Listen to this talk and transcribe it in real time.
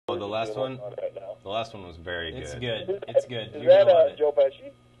the last one. The last one was very good. It's good. It's good. Is You're gonna love that it. Joe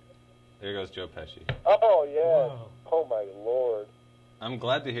Pesci? There goes Joe Pesci. Oh, yes. Wow. Oh, my Lord. I'm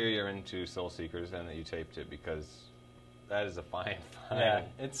glad to hear you're into Soul Seekers and that you taped it because that is a fine Yeah,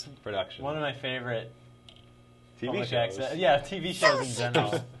 it's production. one of my favorite TV public shows. access. Yeah, TV shows in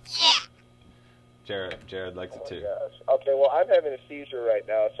general. Jared likes it too. Gosh. Okay, well, I'm having a seizure right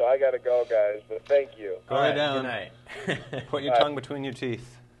now, so I got to go, guys. But thank you. Go All lay right, down. Good night. Put your tongue between your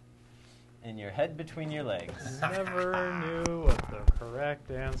teeth. And your head between your legs. Never knew what the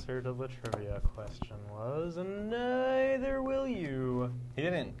correct answer to the trivia question was, and neither will you. He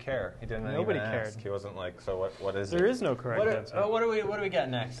didn't care. He didn't Nobody even ask. cared. He wasn't like, so what is There it? is no correct answer. What do we got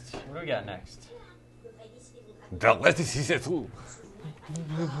next? What do we got next?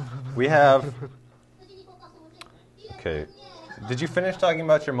 We have... Okay. Did you finish talking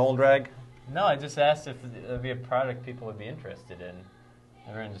about your mold rag? No, I just asked if it would be a product people would be interested in.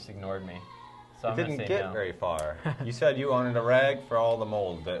 Everyone just ignored me. So It I'm gonna didn't say get no. very far. You said you wanted a rag for all the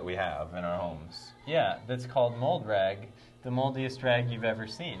mold that we have in our homes. Yeah, that's called mold rag, the moldiest rag you've ever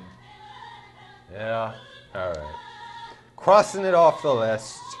seen. Yeah. All right. Crossing it off the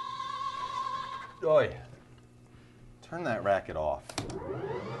list. Oi. Turn that racket off.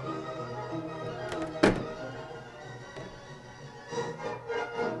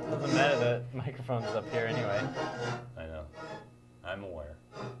 Doesn't matter, the microphone's up here anyway. I know. I'm aware.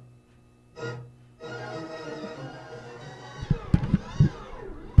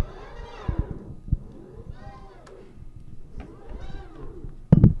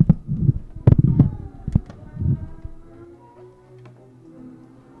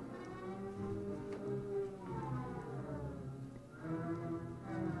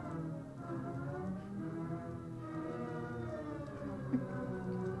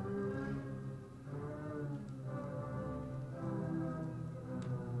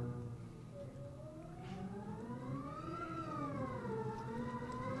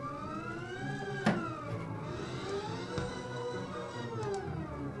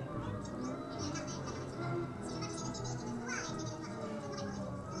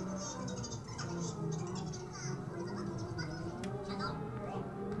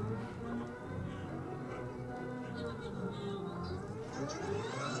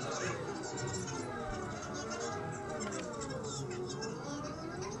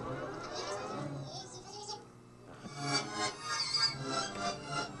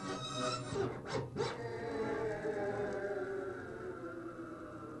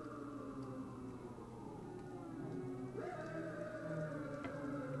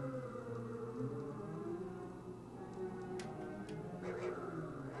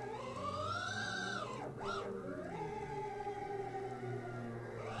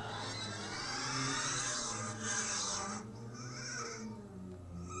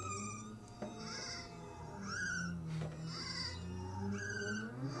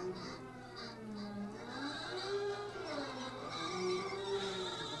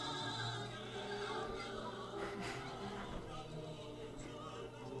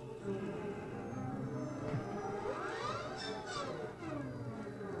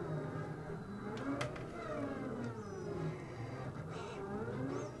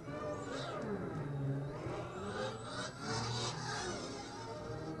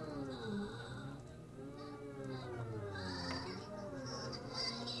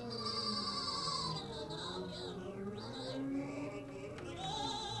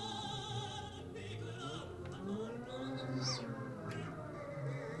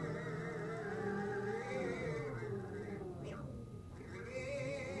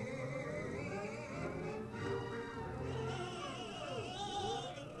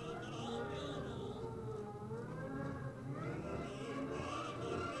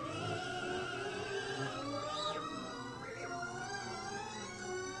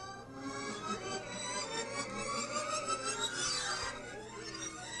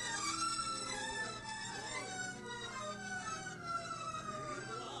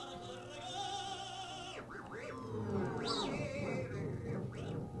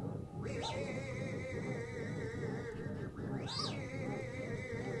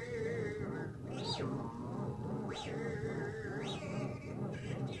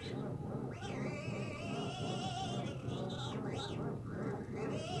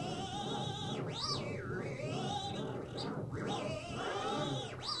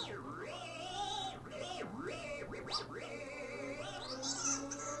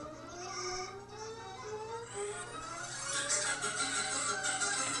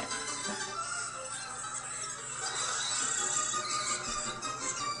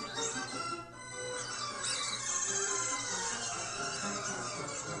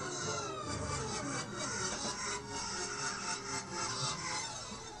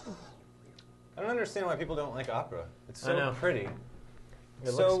 understand why people don't like opera. It's I so know. pretty. It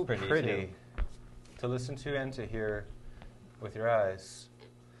so looks pretty, too. to listen to and to hear with your eyes.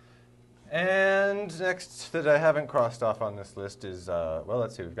 And next that I haven't crossed off on this list is, well,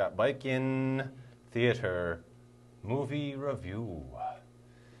 let's see. We've got Bike in Theater Movie Review.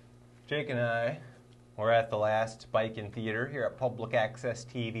 Jake and I were at the last Bike in Theater here at Public Access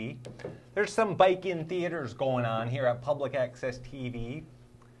TV. There's some Bike in Theaters going on here at Public Access TV.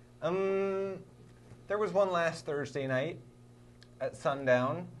 There was one last Thursday night at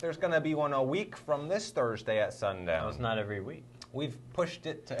sundown. There's going to be one a week from this Thursday at sundown. No, it's not every week. We've pushed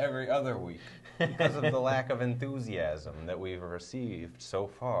it to every other week because of the lack of enthusiasm that we've received so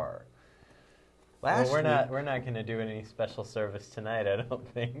far. Well, we're not going to do any special service tonight, I don't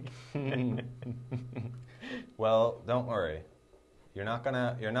think. Well, don't worry. You're not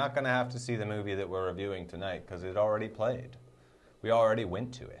gonna have to see the movie that we're reviewing tonight because it already played. We already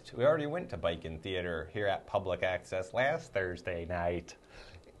went to it. We already went to Bike in Theater here at Public Access last Thursday night.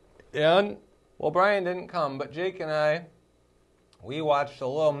 And, well, Brian didn't come, but Jake and I, we watched a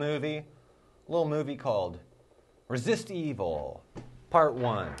little movie called Resist Evil, Part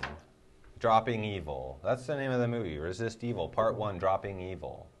 1, Dropping Evil. That's the name of the movie, Resist Evil, Part 1, Dropping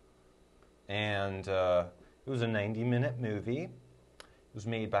Evil. And it was a 90-minute movie. It was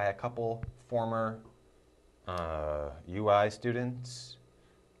made by a couple former UI students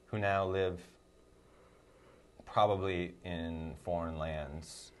who now live probably in foreign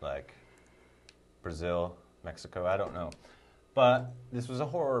lands like Brazil, Mexico, I don't know. But this was a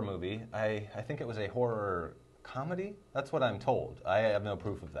horror movie. I think it was a horror comedy. That's what I'm told. I have no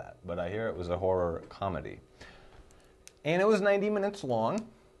proof of that, but I hear it was a horror comedy. And it was 90 minutes long.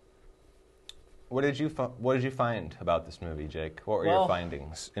 What did you find about this movie, Jake? What were your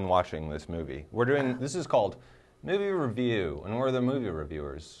findings in watching this movie? This is called Movie Review, and we're the movie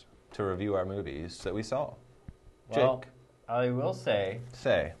reviewers to review our movies that we saw. Well, Jake, I will say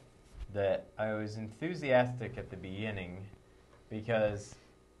say that I was enthusiastic at the beginning because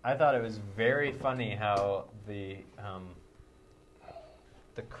I thought it was very funny how the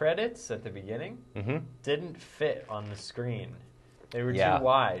credits at the beginning didn't fit on the screen. They were too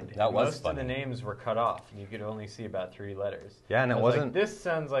wide. That was Most funny. of the names were cut off, and you could only see about 3 letters. Yeah, and I it was wasn't. like, this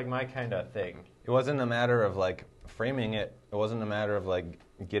sounds like my kind of thing. It wasn't a matter of like framing it. It wasn't a matter of like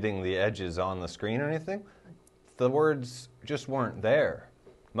getting the edges on the screen or anything. The words just weren't there.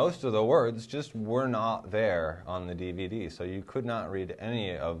 Most of the words just were not there on the DVD, so you could not read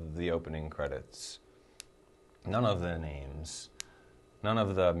any of the opening credits. None of the names. None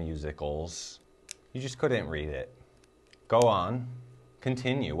of the musicals. You just couldn't read it. Go on.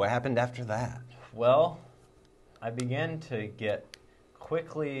 Continue. What happened after that? Well, I began to get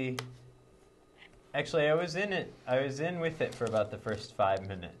quickly... Actually, I was in with it for about the first 5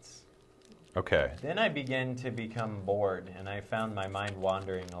 minutes. Okay. Then I began to become bored, and I found my mind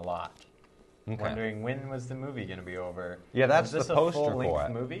wandering a lot. Okay. Wondering, when was the movie going to be over? Yeah, that's was the this poster a for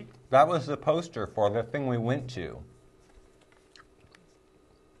full-length it. movie? That was the poster for the thing we went to.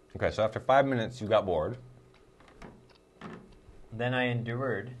 Okay, so after 5 minutes, you got bored. Then I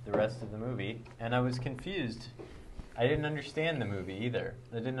endured the rest of the movie, and I was confused. I didn't understand the movie either.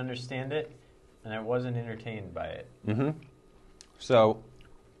 I didn't understand it, and I wasn't entertained by it. Mm-hmm. So,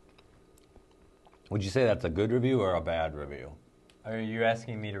 would you say that's a good review or a bad review? Are you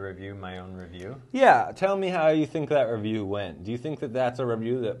asking me to review my own review? Yeah, tell me how you think that review went. Do you think that that's a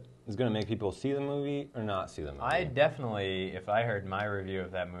review that is going to make people see the movie or not see the movie? I definitely, if I heard my review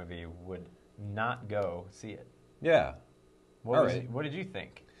of that movie, would not go see it. Yeah. What did you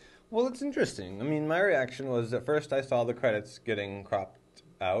think? Well, it's interesting. I mean, my reaction was at first I saw the credits getting cropped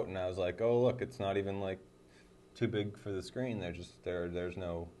out, and I was like, "Oh, look, it's not even like too big for the screen. There's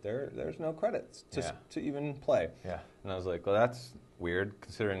no credits to even play." Yeah. And I was like, "Well, that's weird,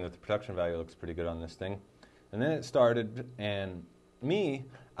 considering that the production value looks pretty good on this thing." And then it started, and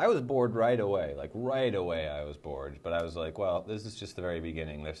I was bored right away. Like right away, I was bored. But I was like, "Well, this is just the very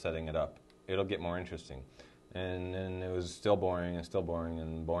beginning. They're setting it up. It'll get more interesting." And then it was still boring and still boring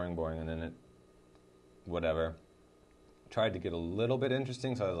and boring, and then it, whatever, tried to get a little bit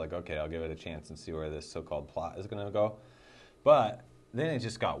interesting, so I was like, okay, I'll give it a chance and see where this so-called plot is going to go. But then it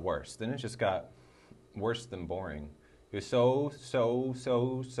just got worse. Then it just got worse than boring. It was so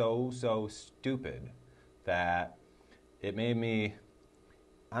stupid that it made me,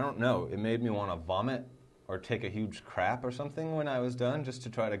 I don't know, it made me want to vomit or take a huge crap or something when I was done, just to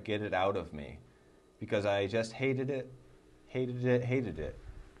try to get it out of me. Because I just hated it.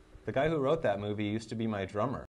 The guy who wrote that movie used to be my drummer.